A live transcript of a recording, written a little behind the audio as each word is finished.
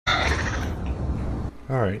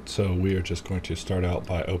Alright, so we are just going to start out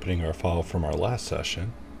by opening our file from our last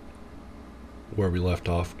session, where we left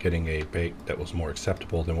off getting a bake that was more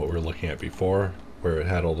acceptable than what we were looking at before, where it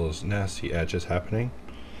had all those nasty edges happening.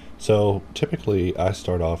 So typically I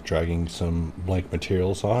start off dragging some blank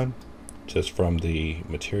materials on, just from the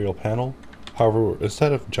material panel. However,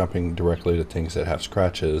 instead of jumping directly to things that have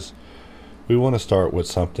scratches, we want to start with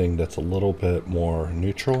something that's a little bit more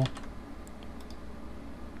neutral.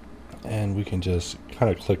 And we can just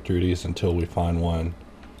kind of click through these until we find one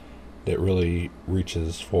that really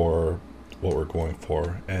reaches for what we're going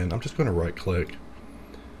for. And I'm just going to right click,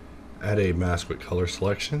 add a mask with color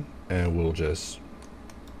selection, and we'll just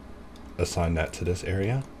assign that to this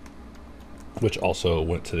area, which also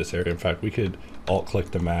went to this area. In fact, we could alt click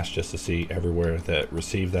the mask just to see everywhere that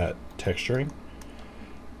received that texturing,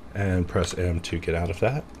 and press M to get out of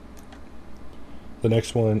that. The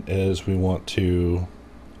next one is we want to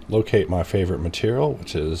locate my favorite material,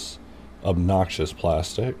 which is obnoxious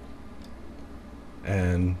plastic,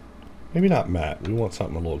 and maybe not matte, we want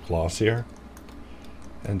something a little glossier.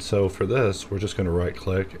 And so for this, we're just going to right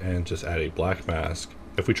click and just add a black mask.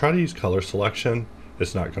 If we try to use color selection,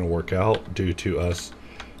 it's not going to work out due to us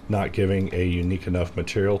not giving a unique enough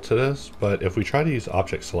material to this. But if we try to use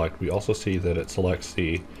object select, we also see that it selects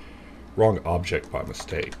the wrong object by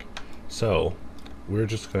mistake. So we're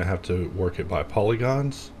just going to have to work it by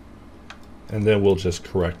polygons, and then we'll just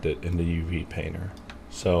correct it in the UV painter.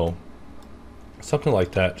 So something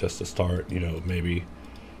like that just to start, you know, maybe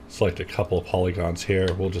select a couple of polygons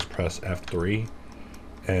here. We'll just press F3,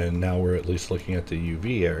 and now we're at least looking at the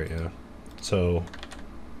UV area. So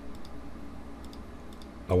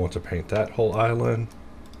I want to paint that whole island.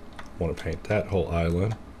 I want to paint that whole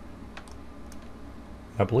island.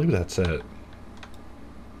 I believe that's it.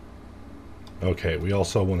 Okay, we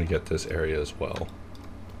also want to get this area as well.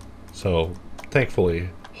 So thankfully,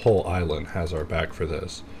 whole island has our back for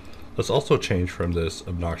this. Let's also change from this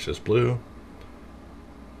obnoxious blue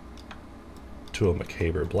to a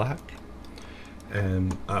macabre black.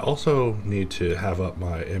 And I also need to have up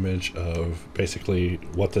my image of basically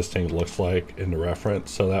what this thing looks like in the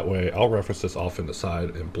reference. So that way I'll reference this off in the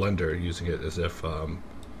side in Blender using it as if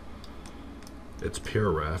it's pure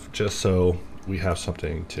ref, just so we have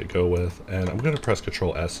something to go with. And I'm going to press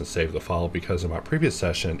Ctrl S and save the file, because in my previous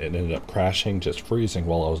session it ended up crashing, just freezing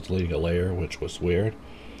while I was deleting a layer, which was weird.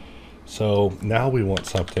 So now we want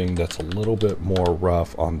something that's a little bit more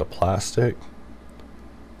rough on the plastic.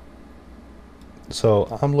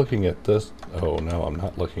 So I'm looking at this. Oh no, I'm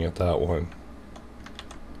not looking at that one.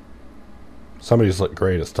 Some of these look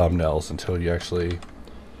great as thumbnails until you actually...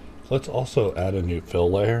 Let's also add a new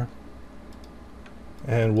fill layer.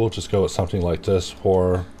 And we'll just go with something like this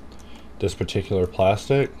for this particular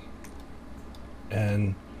plastic.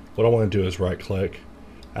 And what I want to do is right click,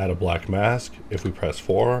 add a black mask. If we press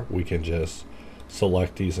 4, we can just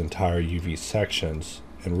select these entire UV sections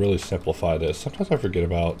and really simplify this. Sometimes I forget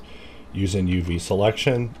about using UV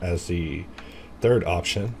selection as the third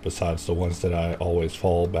option besides the ones that I always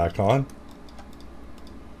fall back on.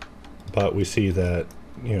 But we see that,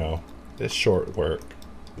 you know, this short work,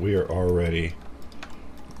 we are already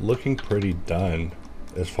looking pretty done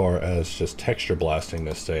as far as just texture blasting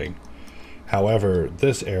this thing. However,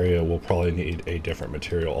 this area will probably need a different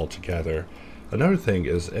material altogether. Another thing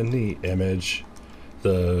is, in the image,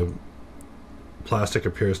 the plastic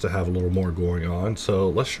appears to have a little more going on. So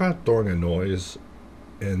let's try throwing a noise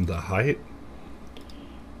in the height.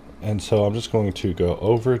 And so I'm just going to go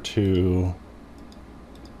over to,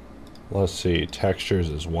 let's see, textures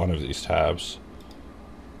is one of these tabs.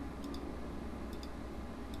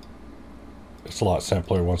 It's a lot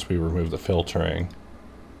simpler once we remove the filtering.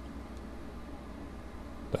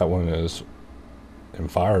 That one is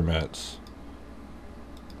environments.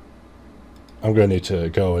 I'm going to need to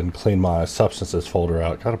go and clean my substances folder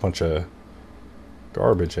out. Got a bunch of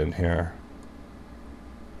garbage in here.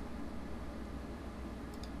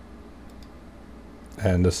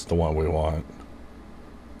 And this is the one we want.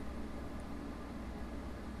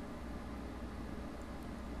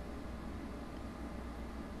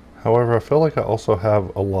 However, I feel like I also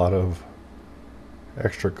have a lot of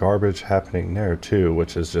extra garbage happening there too,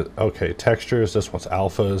 which is just, okay, textures, this one's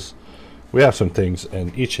alphas. We have some things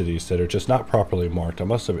in each of these that are just not properly marked. I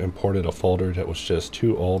must have imported a folder that was just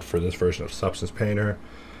too old for this version of Substance Painter,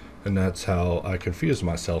 and that's how I confused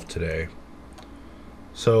myself today.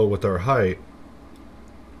 So with our height,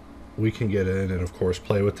 we can get in and of course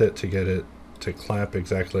play with it to get it to clamp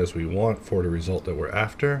exactly as we want for the result that we're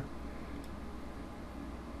after.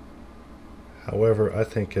 However, I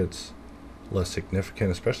think it's less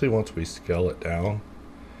significant, especially once we scale it down.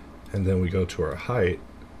 and then we go to our height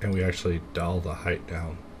and we actually dial the height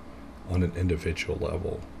down on an individual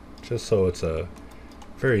level, just so it's a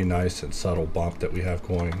very nice and subtle bump that we have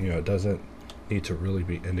going. You know, it doesn't need to really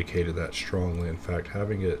be indicated that strongly. In fact,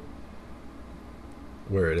 having it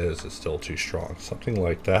where it is still too strong. Something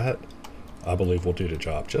like that, I believe, will do the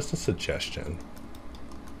job. Just a suggestion.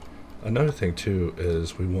 Another thing too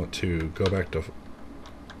is we want to go back to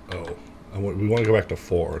we want to go back to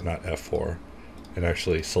 4, not F4, and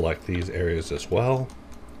actually select these areas as well.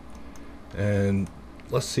 And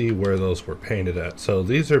let's see where those were painted at. So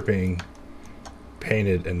these are being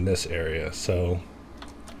painted in this area, so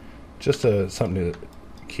just something to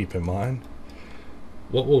keep in mind.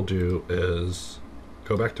 What we'll do is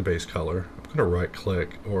go back to base color. I'm going to right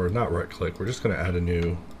click, or not right click, we're just going to add a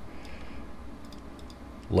new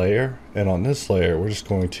layer, and on this layer we're just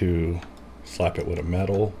going to slap it with a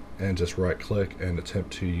metal and just right click and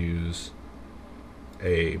attempt to use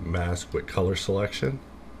a mask with color selection.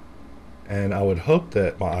 And I would hope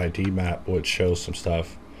that my ID map would show some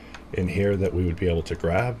stuff in here that we would be able to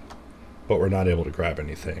grab, but we're not able to grab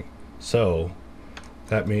anything. So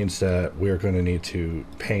that means that we're going to need to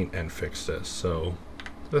paint and fix this. So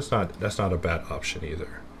that's not a bad option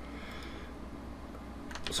either.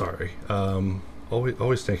 Sorry,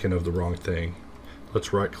 always thinking of the wrong thing.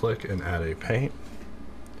 Let's right click and add a paint,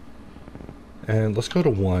 and let's go to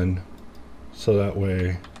 1, so that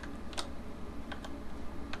way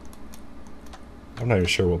I'm not even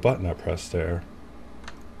sure what button I pressed there.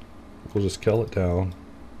 We'll just scale it down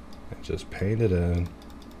and just paint it in.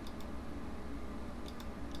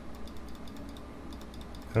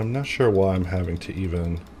 And I'm not sure why I'm having to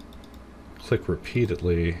even click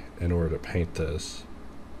repeatedly in order to paint this.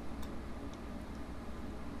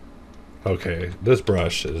 Okay, this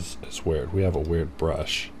brush is weird. We have a weird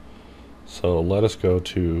brush. So let us go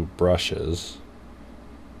to brushes,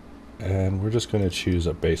 and we're just going to choose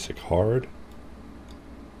a basic hard.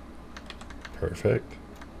 Perfect.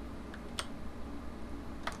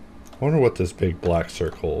 I wonder what this big black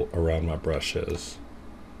circle around my brush is.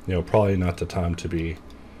 You know, probably not the time to be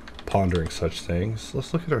pondering such things.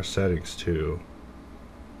 Let's look at our settings too.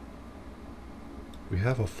 We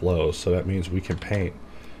have a flow, so that means we can paint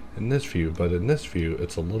in this view, but in this view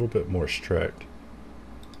it's a little bit more strict.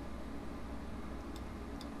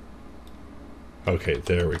 Okay,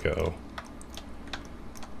 there we go.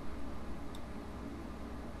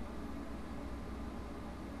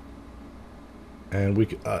 And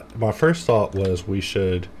my first thought was we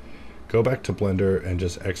should go back to Blender and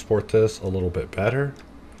just export this a little bit better,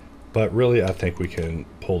 but really I think we can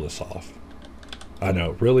pull this off. I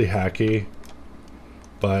know, really hacky,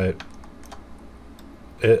 but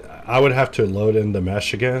I would have to load in the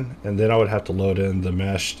mesh again, and then I would have to load in the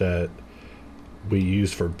mesh that we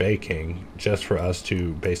use for baking just for us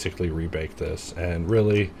to basically rebake this. And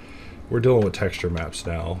really, we're dealing with texture maps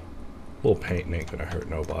now. A little paint ain't gonna hurt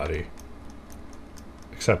nobody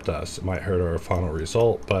except us. It might hurt our final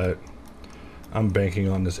result, but I'm banking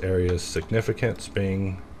on this area's significance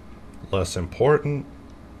being less important.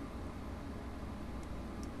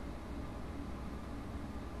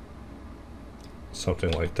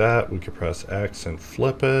 Something like that. We could press X and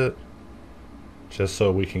flip it just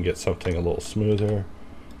so we can get something a little smoother.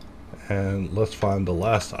 And let's find the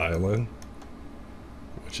last island,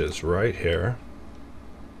 which is right here.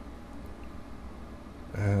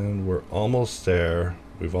 And we're almost there.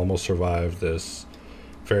 We've almost survived this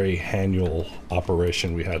very manual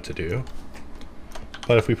operation we had to do.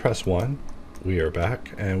 But if we press 1, we are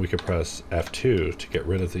back, and we could press F2 to get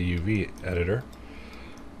rid of the UV editor.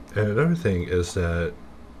 And another thing is that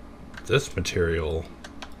this material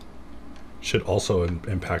should also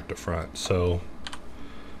impact the front. So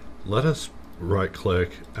let us right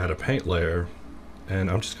click, add a paint layer,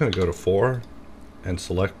 and I'm just going to go to 4 and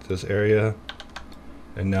select this area.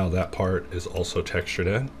 And now that part is also textured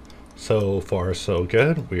in. So far so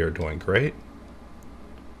good, we are doing great.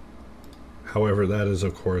 However, that is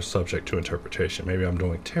of course subject to interpretation. Maybe I'm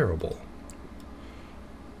doing terrible.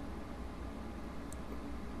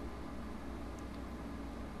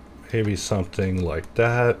 Maybe something like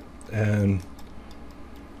that. And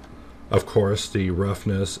of course the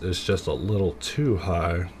roughness is just a little too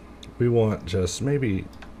high. We want just maybe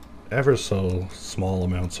ever so small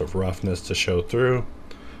amounts of roughness to show through,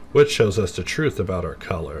 which shows us the truth about our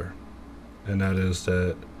color. And that is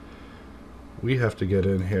that we have to get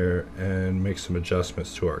in here and make some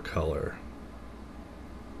adjustments to our color.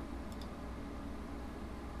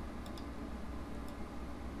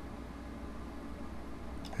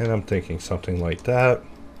 And I'm thinking something like that.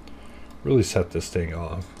 Really set this thing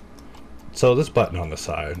off. So this button on the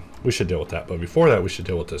side, we should deal with that, but before that we should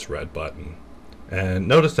deal with this red button. And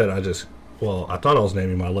notice that I thought I was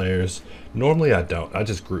naming my layers. Normally I don't, I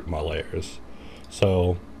just group my layers.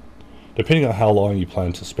 So depending on how long you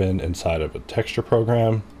plan to spend inside of a texture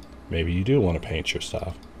program, maybe you do want to paint your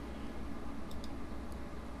stuff.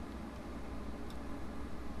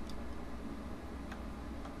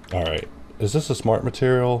 Alright, is this a smart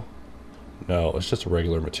material? No, it's just a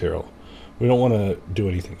regular material. We don't want to do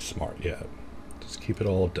anything smart yet. Just keep it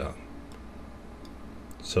all done.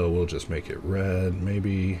 So we'll just make it red,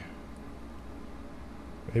 maybe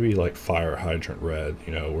like fire hydrant red.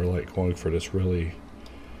 You know, we're like going for this really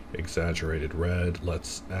exaggerated red.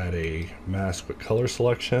 Let's add a mask with color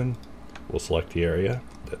selection. We'll select the area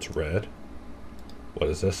that's red. What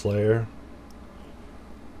is this layer?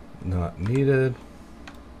 Not needed.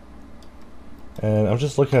 And I'm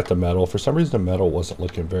just looking at the metal. For some reason the metal wasn't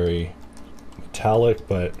looking very metallic,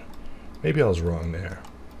 but maybe I was wrong there.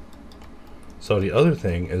 So the other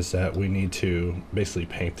thing is that we need to basically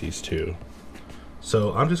paint these two.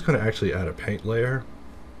 So I'm just going to actually add a paint layer,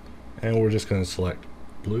 and we're just going to select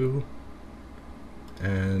blue.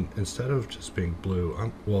 And instead of just being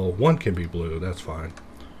blue, well, one can be blue, that's fine.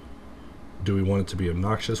 Do we want it to be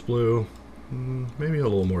obnoxious blue? Maybe a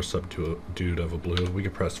little more subdued of a blue. We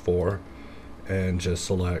can press 4 and just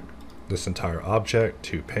select this entire object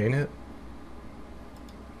to paint it,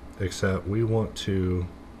 except we want to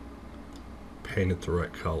paint it the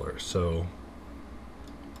right color. So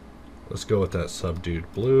let's go with that subdued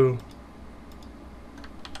blue.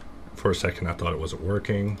 For a second I thought it wasn't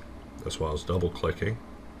working, that's why I was double clicking.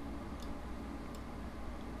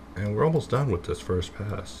 And we're almost done with this first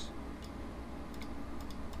pass.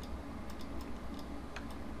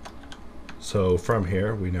 So from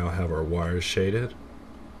here we now have our wires shaded,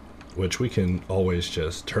 which we can always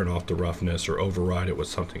just turn off the roughness or override it with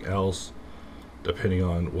something else depending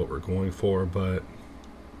on what we're going for, but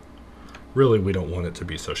really we don't want it to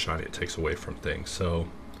be so shiny it takes away from things. So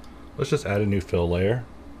let's just add a new fill layer,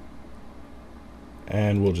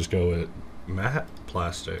 and we'll just go with matte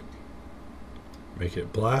plastic, make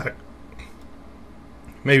it black,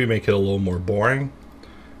 maybe make it a little more boring,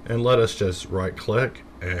 and let us just right click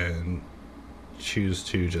and choose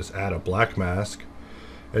to just add a black mask.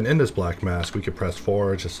 And in this black mask we could press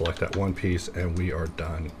 4, just select that one piece, and we are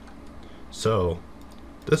done. So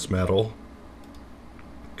this metal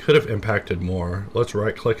could have impacted more. Let's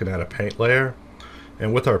right click and add a paint layer,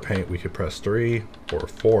 and with our paint we could press 3 or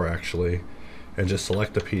 4 actually, and just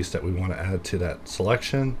select the piece that we want to add to that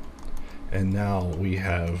selection, and now we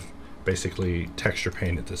have basically texture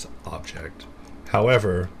painted this object.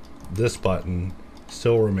 However, this button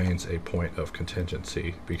still remains a point of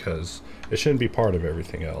contingency because it shouldn't be part of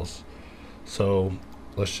everything else. So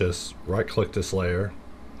let's just right click this layer,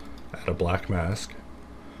 add a black mask,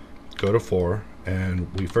 go to 4, and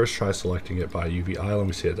we first try selecting it by UV island.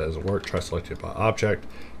 We see it doesn't work. Try selecting it by object,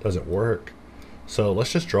 doesn't work. So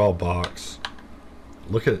let's just draw a box,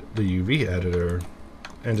 look at the UV editor,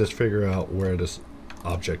 and just figure out where this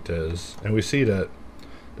object is. And we see that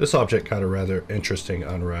this object got a rather interesting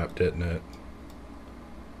unwrap, didn't it?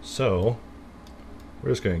 So we're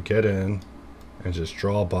just going to get in and just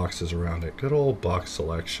draw boxes around it. Good old box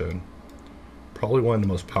selection. Probably one of the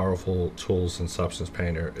most powerful tools in Substance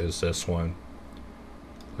Painter is this one.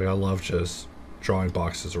 Like, I love just drawing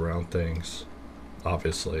boxes around things,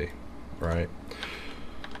 obviously, right?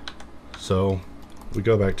 So we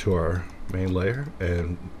go back to our main layer,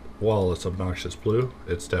 and while it's obnoxious blue,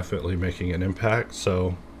 it's definitely making an impact.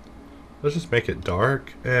 So let's just make it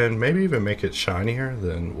dark, and maybe even make it shinier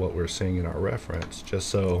than what we're seeing in our reference, just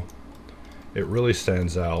so it really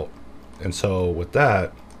stands out. And so with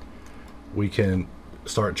that, we can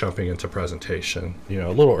start jumping into presentation. You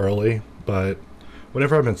know, a little early, but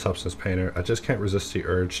whenever I'm in Substance Painter, I just can't resist the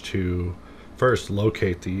urge to first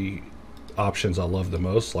locate the options I love the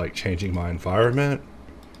most, like changing my environment.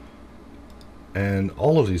 And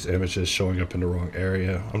all of these images showing up in the wrong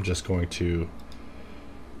area, I'm just going to,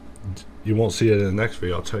 you won't see it in the next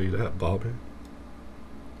video, I'll tell you that, Bobby.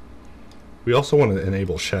 We also want to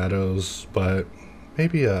enable shadows, but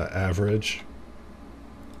maybe average.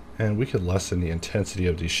 And we could lessen the intensity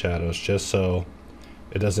of these shadows just so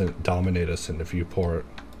it doesn't dominate us in the viewport.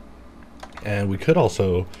 And we could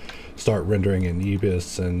also start rendering in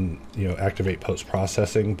Ebis and, you know, activate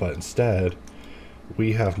post-processing, but instead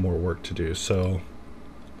we have more work to do. So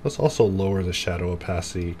let's also lower the shadow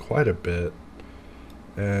opacity quite a bit,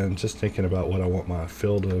 and just thinking about what I want my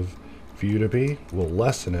field of view to be, we'll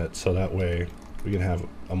lessen it so that way we can have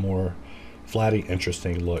a more flatty,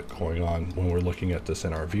 interesting look going on when we're looking at this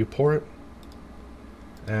in our viewport.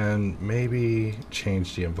 and maybe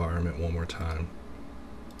change the environment one more time.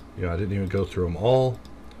 You know, I didn't even go through them all.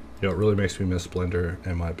 You know, it really makes me miss Blender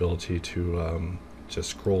and my ability to just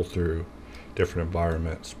scroll through different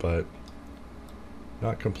environments, but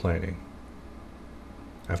not complaining.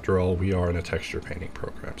 After all, we are in a texture painting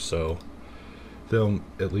program, so them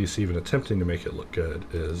at least even attempting to make it look good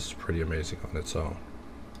is pretty amazing on its own.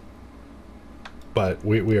 But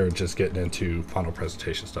we are just getting into final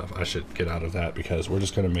presentation stuff. I should get out of that because we're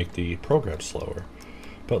just going to make the program slower.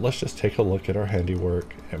 But let's just take a look at our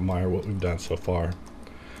handiwork, admire what we've done so far,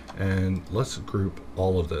 and let's group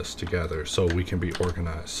all of this together so we can be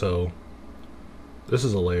organized. So this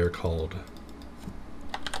is a layer called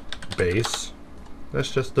base.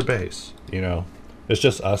 That's just the base, you know. It's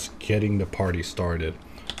just us getting the party started.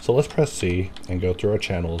 So let's press C and go through our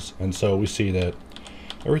channels, and so we see that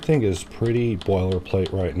everything is pretty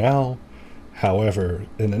boilerplate right now. However,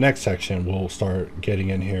 in the next section, we'll start getting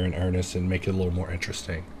in here in earnest and make it a little more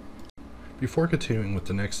interesting. Before continuing with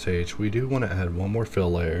the next stage, we do want to add one more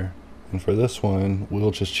fill layer. And for this one,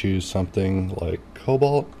 we'll just choose something like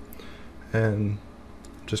cobalt. And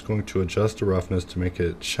I'm just going to adjust the roughness to make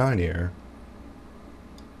it shinier.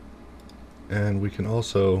 And we can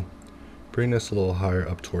also bring this a little higher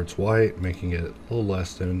up towards white, making it a little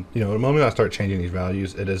less than, you know, the moment I start changing these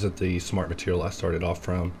values, it isn't the smart material I started off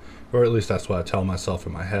from, or at least that's what I tell myself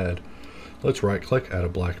in my head. Let's right click, add a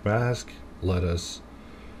black mask. Let us,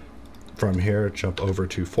 from here, jump over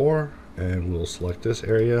to 4, and we'll select this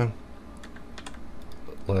area.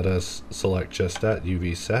 Let us select just that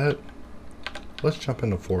UV set. Let's jump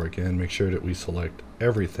into 4 again, make sure that we select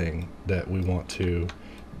everything that we want to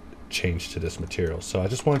change to this material. So I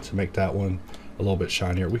just wanted to make that one a little bit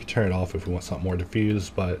shinier. We can turn it off if we want something more diffuse,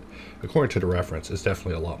 but according to the reference, it's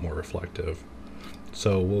definitely a lot more reflective.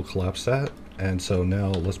 So we'll collapse that, and so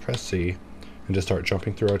now let's press C and just start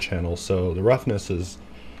jumping through our channels. So the roughness is,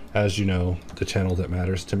 as you know, the channel that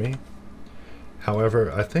matters to me. However,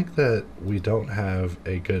 I think that we don't have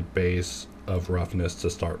a good base of roughness to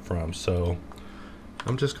start from, so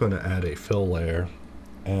I'm just going to add a fill layer,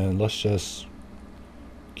 and let's just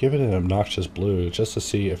give it an obnoxious blue just to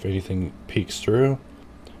see if anything peeks through.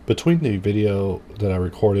 Between the video that I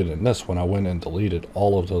recorded and this one, I went and deleted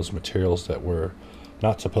all of those materials that were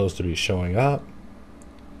not supposed to be showing up.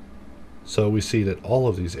 So we see that all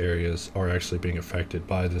of these areas are actually being affected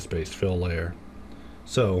by this base fill layer.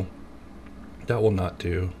 So that will not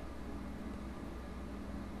do.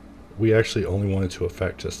 We actually only wanted to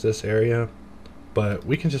affect just this area, but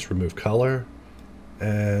we can just remove color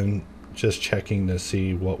and just checking to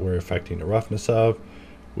see what we're affecting the roughness of.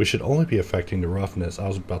 We should only be affecting the roughness. I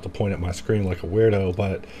was about to point at my screen like a weirdo,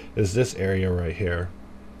 but is this area right here.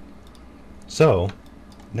 So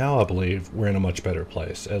now I believe we're in a much better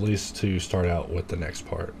place, at least to start out with the next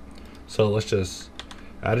part. So let's just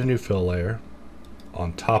add a new fill layer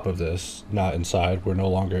on top of this, not inside. We're no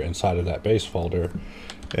longer inside of that base folder.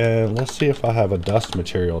 And let's see if I have a dust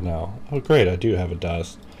material now. Oh great, I do have a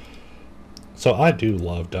dust. So I do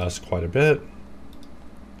love dust quite a bit.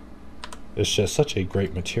 It's just such a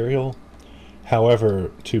great material.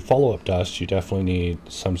 However, to follow up dust, you definitely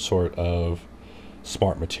need some sort of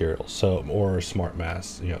smart material, or smart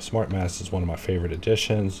mass. You know, smart mass is one of my favorite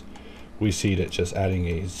additions. We see that just adding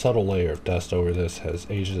a subtle layer of dust over this has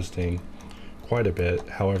aged this thing quite a bit.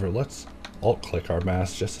 However, let's alt click our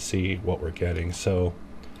mask just to see what we're getting. So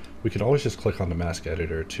we can always just click on the mask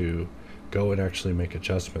editor to go and actually make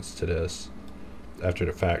adjustments to this after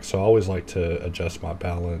the fact. So I always like to adjust my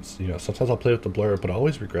balance. You know, sometimes I'll play with the blur, but I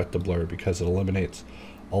always regret the blur because it eliminates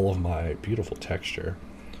all of my beautiful texture.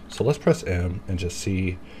 So let's press M and just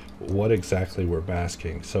see what exactly we're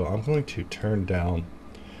masking. So I'm going to turn down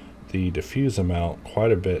the diffuse amount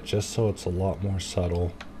quite a bit just so it's a lot more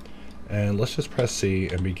subtle. And let's just press C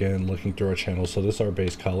and begin looking through our channels. So this is our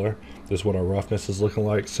base color. This is what our roughness is looking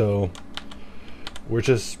like. So we're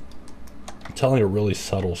just telling a really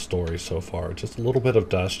subtle story so far. Just a little bit of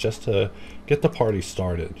dust just to get the party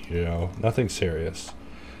started, you know, nothing serious.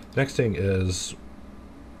 Next thing is,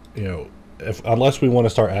 you know, unless we want to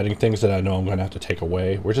start adding things that I know I'm going to have to take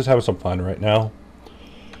away, we're just having some fun right now.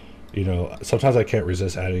 You know, sometimes I can't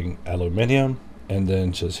resist adding aluminium and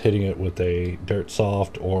then just hitting it with a dirt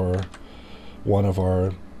soft or one of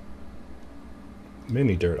our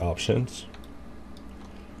mini dirt options.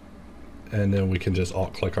 And then we can just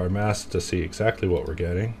alt click our mask to see exactly what we're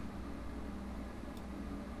getting.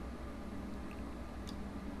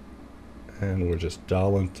 And we're just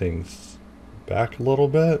dialing things back a little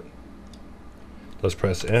bit. Let's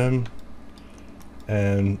press M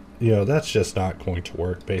And you know, that's just not going to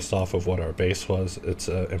work based off of what our base was. It's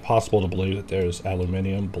impossible to believe that there's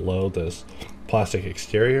aluminium below this plastic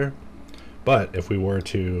exterior. But if we were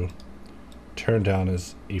to turn down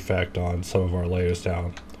his effect on some of our layers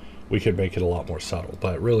down, we could make it a lot more subtle.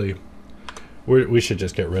 But really, we should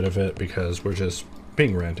just get rid of it because we're just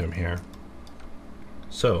being random here.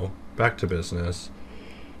 So back to business.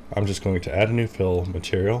 I'm just going to add a new fill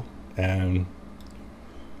material, and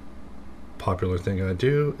popular thing I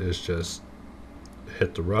do is just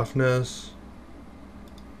hit the roughness,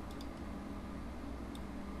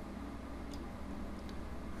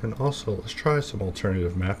 and also let's try some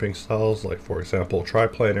alternative mapping styles, like for example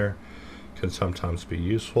triplanar can sometimes be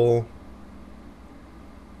useful.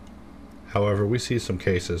 However, we see some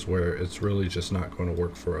cases where it's really just not going to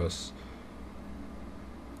work for us.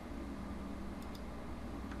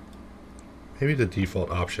 Maybe the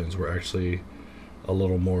default options were actually a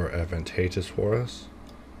little more advantageous for us.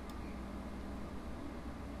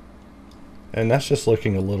 And that's just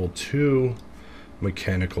looking a little too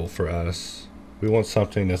mechanical for us. We want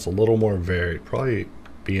something that's a little more varied, probably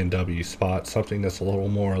B&W spot, something that's a little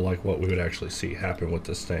more like what we would actually see happen with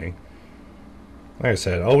this thing. Like I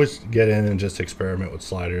said, always get in and just experiment with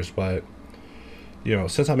sliders, but you know,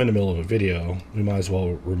 since I'm in the middle of a video, we might as well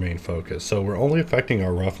remain focused. So we're only affecting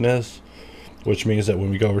our roughness, which means that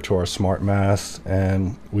when we go over to our smart mask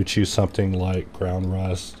and we choose something like ground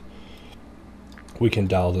rust, we can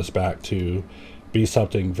dial this back to be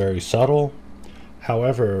something very subtle.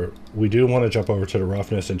 However, we do want to jump over to the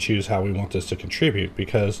roughness and choose how we want this to contribute,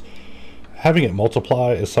 because having it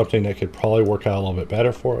multiply is something that could probably work out a little bit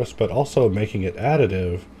better for us, but also making it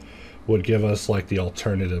additive would give us like the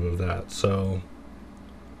alternative of that. So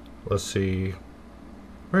let's see,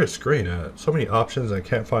 where's screen at? So many options, I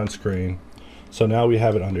can't find screen. So now we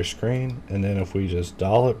have it under screen, and then if we just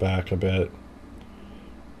dial it back a bit,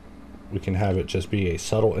 we can have it just be a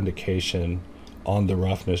subtle indication on the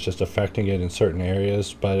roughness, just affecting it in certain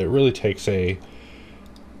areas, but it really takes a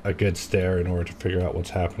good stare in order to figure out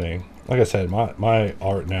what's happening. Like I said, my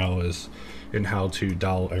art now is in how to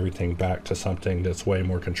dial everything back to something that's way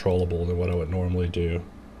more controllable than what I would normally do.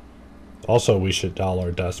 Also, we should dial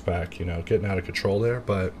our dust back, you know, getting out of control there.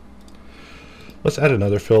 But let's add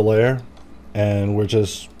another fill layer. And we're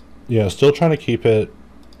just, you know, still trying to keep it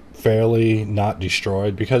fairly not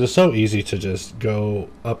destroyed, because it's so easy to just go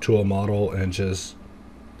up to a model and just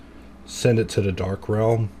send it to the dark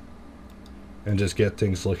realm and just get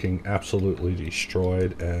things looking absolutely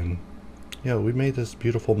destroyed. And you know, we made this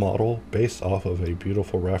beautiful model based off of a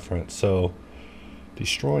beautiful reference, so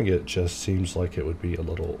destroying it just seems like it would be a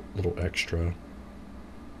little extra,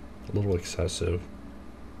 a little excessive.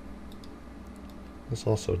 Let's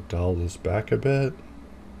also dial this back a bit.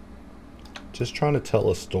 Just trying to tell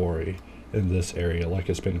a story in this area, like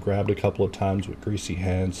it's been grabbed a couple of times with greasy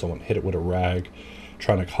hands, someone hit it with a rag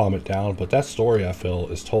trying to calm it down, but that story, I feel,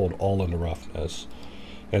 is told all in the roughness.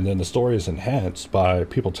 And then the story is enhanced by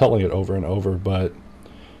people telling it over and over, but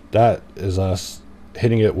that is us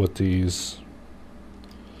hitting it with these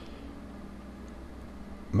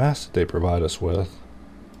masks that they provide us with.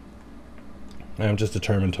 And I'm just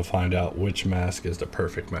determined to find out which mask is the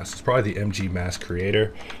perfect mask. It's probably the MG Mask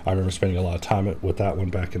Creator. I remember spending a lot of time with that one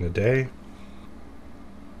back in the day.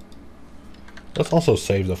 Let's also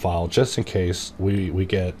save the file just in case we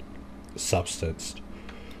get substanced,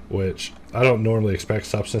 which I don't normally expect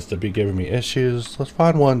substance to be giving me issues. Let's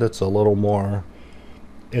find one that's a little more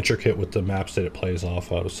intricate with the maps that it plays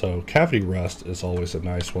off of. So cavity rust is always a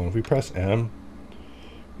nice one. If we press M,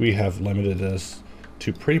 we have limited this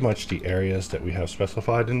to pretty much the areas that we have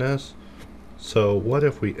specified in this. So what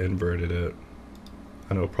if we inverted it?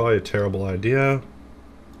 I know, probably a terrible idea.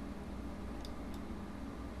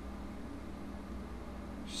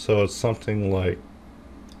 So it's something like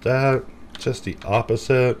that, just the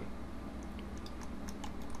opposite.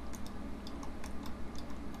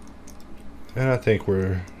 And I think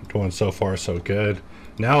we're doing so far so good.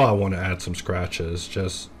 Now I want to add some scratches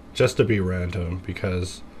just to be random,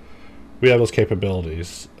 because we have those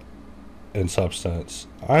capabilities in Substance.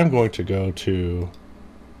 I'm going to go to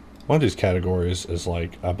one of these categories is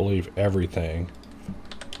like, I believe, everything.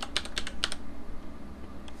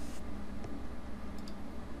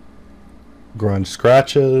 Grunge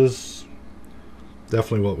scratches,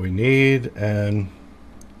 definitely what we need, and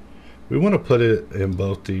we want to put it in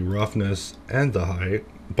both the roughness and the height,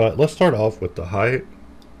 but let's start off with the height.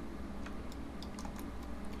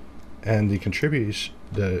 And the contribution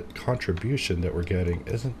that we're getting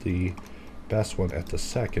isn't the best one at the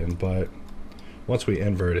second, but once we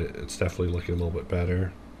invert it, it's definitely looking a little bit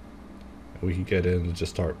better. We can get in and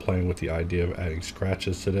just start playing with the idea of adding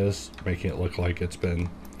scratches to this, making it look like it's been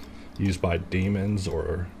used by demons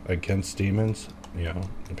or against demons, you know,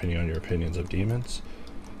 depending on your opinions of demons.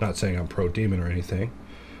 Not saying I'm pro demon or anything,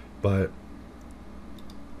 but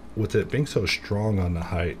with it being so strong on the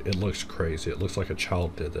height, it looks crazy. It looks like a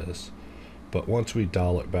child did this. But once we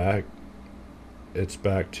dial it back, it's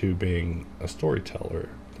back to being a storyteller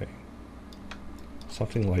thing.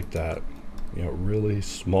 Something like that, you know, really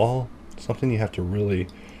small, something you have to really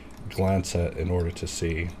glance at in order to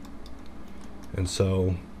see. And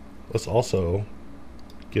so let's also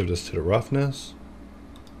give this to the roughness.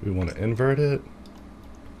 We want to invert it.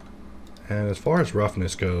 And as far as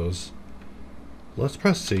roughness goes, let's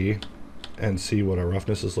press C and see what our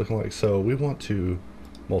roughness is looking like. So we want to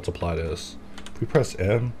multiply this. If we press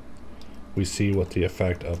M, we see what the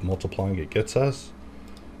effect of multiplying it gets us.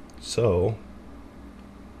 So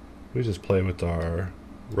we just play with our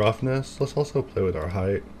roughness. Let's also play with our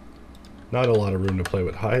height. Not a lot of room to play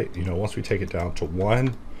with height. You know, once we take it down to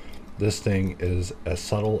 1, this thing is as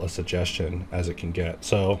subtle a suggestion as it can get.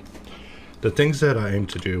 So the things that I aim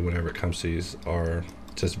to do whenever it comes to these are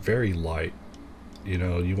just very light. You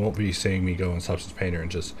know, you won't be seeing me go in Substance Painter and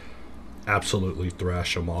just absolutely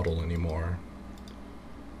thrash a model anymore.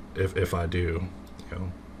 If I do, you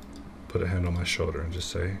know, put a hand on my shoulder and just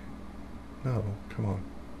say, no, come on,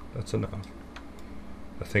 that's enough.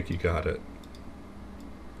 I think you got it.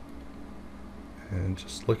 And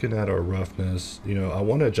just looking at our roughness, you know, I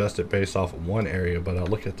want to adjust it based off of one area, but I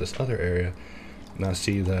look at this other area and I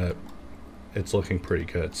see that it's looking pretty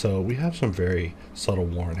good. So we have some very subtle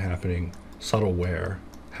wear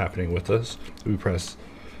happening with this. We press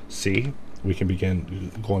C, we can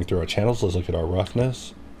begin going through our channels. Let's look at our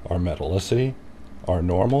roughness, our metallicity, our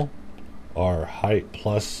normal, our height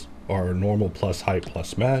plus, our normal plus height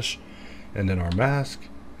plus mesh, and then our mask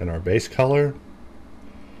and our base color.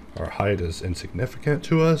 Our height is insignificant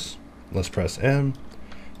to us. Let's press M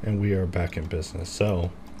and we are back in business.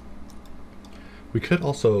 So we could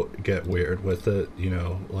also get weird with it, you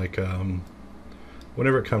know, like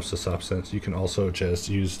whenever it comes to Substance, you can also just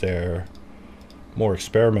use their more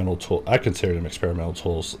experimental tool. I consider them experimental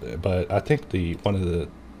tools, but I think one of the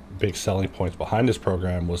big selling points behind this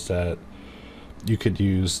program was that you could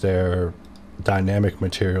use their dynamic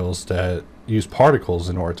materials that use particles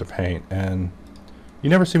in order to paint. And you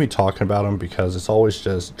never see me talking about them because it's always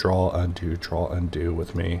just draw, undo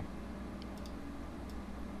with me.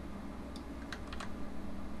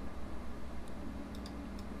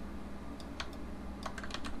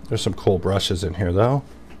 There's some cool brushes in here though.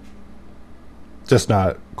 Just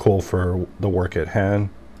not cool for the work at hand.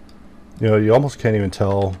 You know, you almost can't even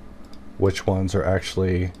tell which ones are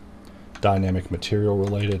actually dynamic material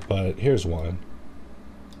related, but here's one.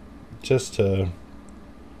 Just to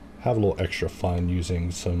have a little extra fun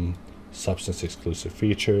using some Substance exclusive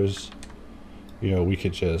features. You know, we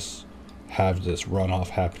could just have this runoff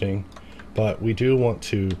happening, but we do want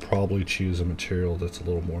to probably choose a material that's a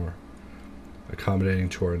little more accommodating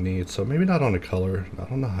to our needs. So maybe not on the color,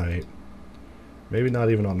 not on the height, maybe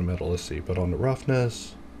not even on the metallicity, but on the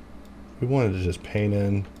roughness. We wanted to just paint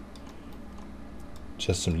in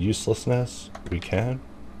just some uselessness. We can.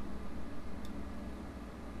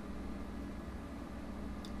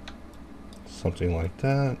 Something like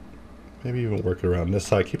that. Maybe even work it around this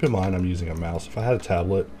side. Keep in mind I'm using a mouse. If I had a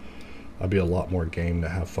tablet, I'd be a lot more game to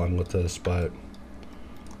have fun with this, but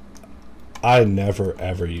I never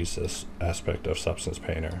ever use this aspect of Substance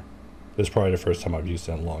Painter. This is probably the first time I've used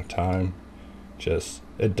it in a long time. Just,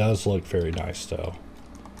 it does look very nice though.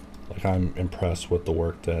 Like, I'm impressed with the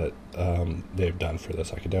work that they've done for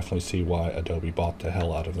this. I could definitely see why Adobe bought the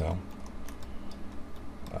hell out of them.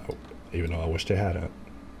 Even though I wish they hadn't.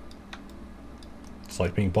 It's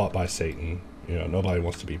like being bought by Satan. You know, nobody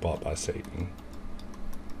wants to be bought by Satan.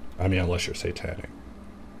 I mean, unless you're satanic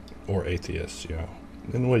or atheist, you know.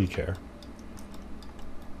 Then what do you care?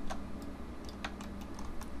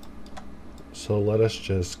 So let us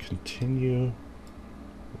just continue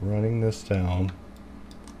running this down.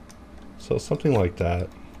 So something like that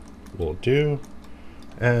will do.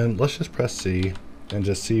 And let's just press C and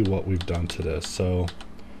just see what we've done to this. So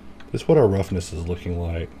this is what our roughness is looking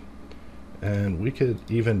like. And we could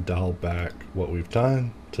even dial back what we've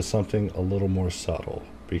done to something a little more subtle,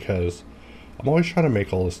 because I'm always trying to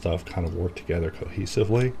make all this stuff kind of work together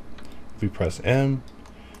cohesively. If we press M,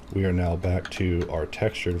 we are now back to our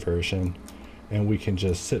textured version, and we can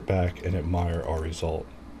just sit back and admire our result.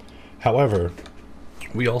 However,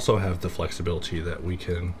 we also have the flexibility that we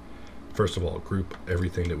can, first of all, group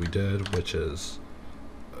everything that we did, which is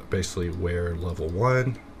basically wear level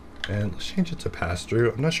 1, And let's change it to pass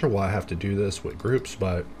through. I'm not sure why I have to do this with groups,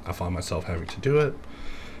 but I find myself having to do it.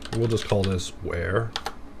 We'll just call this wear.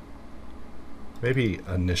 Maybe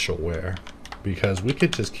initial wear, because we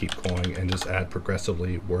could just keep going and just add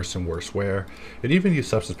progressively worse and worse wear. And even use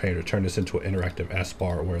Substance Painter to turn this into an interactive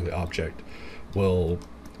S-bar where the object will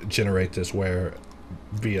generate this wear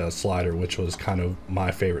via a slider, which was kind of my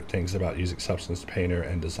favorite things about using Substance Painter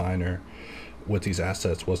and Designer with these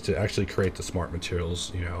assets, was to actually create the smart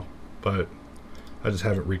materials, you know, but I just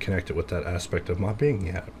haven't reconnected with that aspect of my being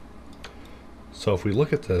yet. So if we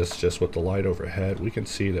look at this just with the light overhead, we can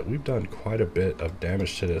see that we've done quite a bit of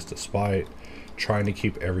damage to this despite trying to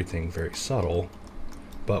keep everything very subtle.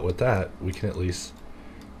 But with that, we can at least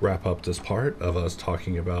wrap up this part of us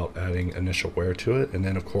talking about adding initial wear to it, and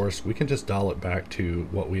then of course we can just dial it back to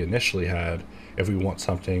what we initially had if we want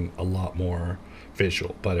something a lot more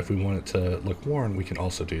visual. But if we want it to look worn, we can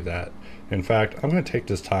also do that. In fact, I'm going to take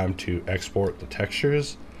this time to export the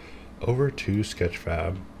textures over to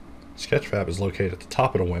Sketchfab. Sketchfab is located at the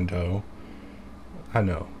top of the window. I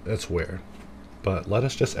know, that's weird, but let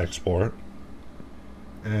us just export,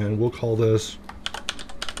 and we'll call this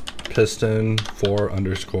piston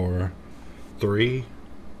 4_3,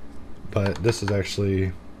 but this is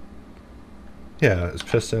actually, yeah, it's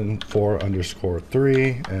piston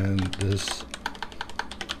 4_3, and this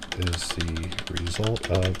is the result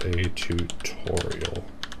of a tutorial.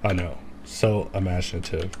 I know, so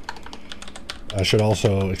imaginative. I should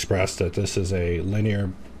also express that this is a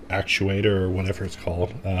linear actuator, or whatever it's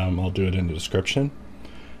called. I'll do it in the description.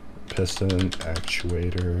 Piston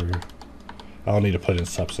actuator. I'll need to put in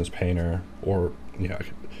Substance Painter, or, you know, I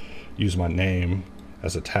could use my name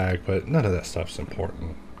as a tag, but none of that stuff's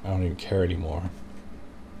important. I don't even care anymore.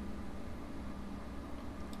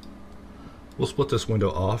 We'll split this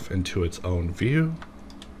window off into its own view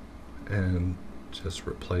and just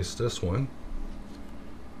replace this one.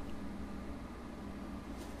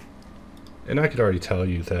 And I could already tell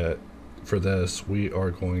you that for this, we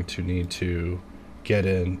are going to need to get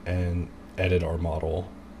in and edit our model,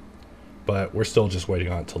 but we're still just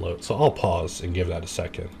waiting on it to load. So I'll pause and give that a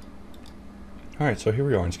second. All right, so here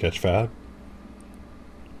we are in Sketchfab,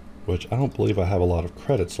 which I don't believe I have a lot of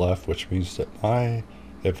credits left, which means that my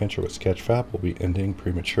adventure with Sketchfab will be ending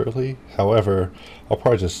prematurely. However, I'll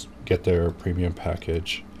probably just get their premium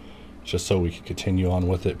package just so we can continue on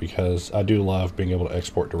with it, because I do love being able to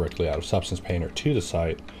export directly out of Substance Painter to the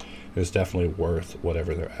site. It's definitely worth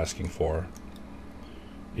whatever they're asking for,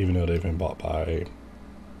 even though they've been bought by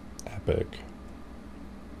Epic.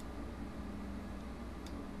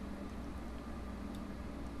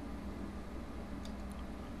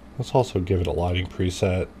 Let's also give it a lighting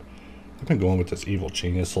preset. I've been going with this Evil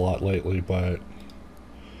Genius a lot lately, but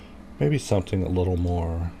maybe something a little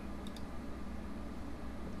more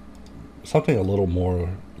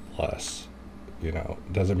less, you know.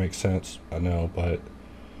 Does it make sense? I know, but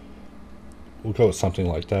we'll go with something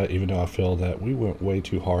like that, even though I feel that we went way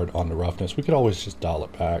too hard on the roughness. We could always just dial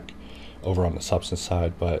it back over on the substance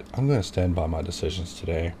side, but I'm going to stand by my decisions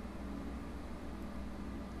today.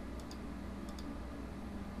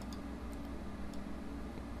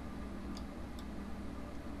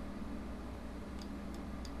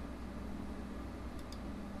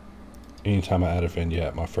 Anytime I add a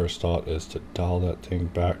vignette, my first thought is to dial that thing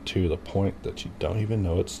back to the point that you don't even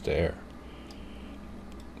know it's there.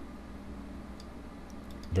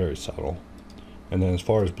 Very subtle. And then as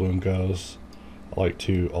far as bloom goes, I like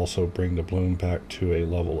to also bring the bloom back to a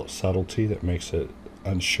level of subtlety that makes it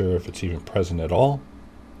unsure if it's even present at all.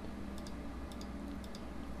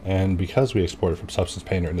 And because we exported from Substance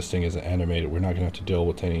Painter and this thing isn't animated, we're not going to have to deal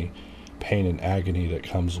with any pain and agony that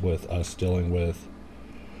comes with us dealing with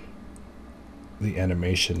the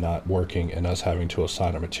animation not working and us having to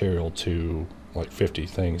assign a material to like 50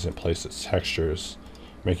 things and place its textures,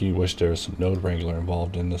 making you wish there was some node wrangler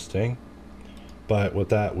involved in this thing. But with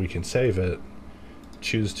that, we can save it,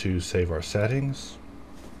 choose to save our settings,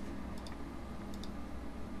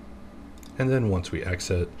 and then once we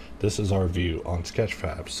exit, this is our view on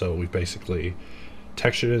Sketchfab. So we basically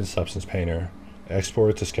textured it in Substance Painter,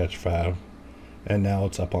 exported to Sketchfab, and now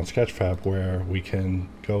it's up on Sketchfab where we can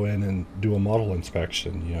go in and do a model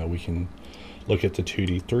inspection. You know, we can look at the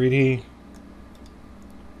 2D, 3D,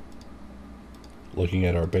 looking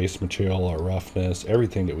at our base material, our roughness,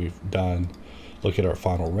 everything that we've done. Look at our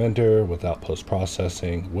final render without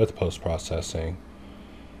post-processing, with post-processing,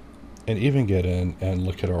 and even get in and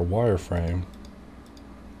look at our wireframe,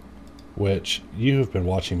 which you've been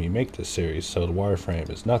watching me make this series, so the wireframe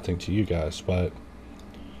is nothing to you guys, but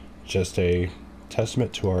just a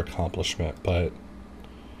testament to our accomplishment. But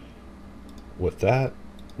with that,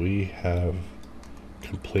 we have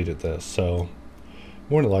completed this. So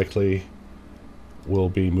more than likely we'll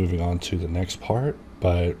be moving on to the next part,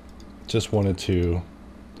 but just wanted to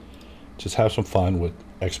just have some fun with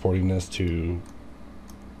exporting this to.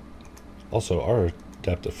 Also, our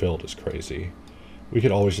depth of field is crazy. We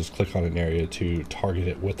could always just click on an area to target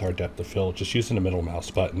it with our depth of field, just using the middle mouse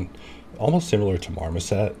button, almost similar to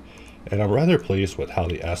Marmoset. And I'm rather pleased with how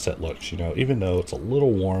the asset looks. You know, even though it's a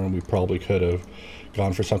little worn, we probably could have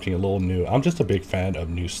gone for something a little new. I'm just a big fan of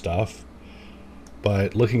new stuff.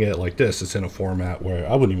 But looking at it like this, it's in a format where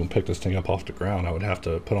I wouldn't even pick this thing up off the ground. I would have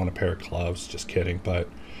to put on a pair of gloves. Just kidding. But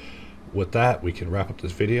with that, we can wrap up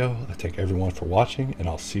this video. I thank everyone for watching, and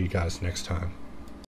I'll see you guys next time.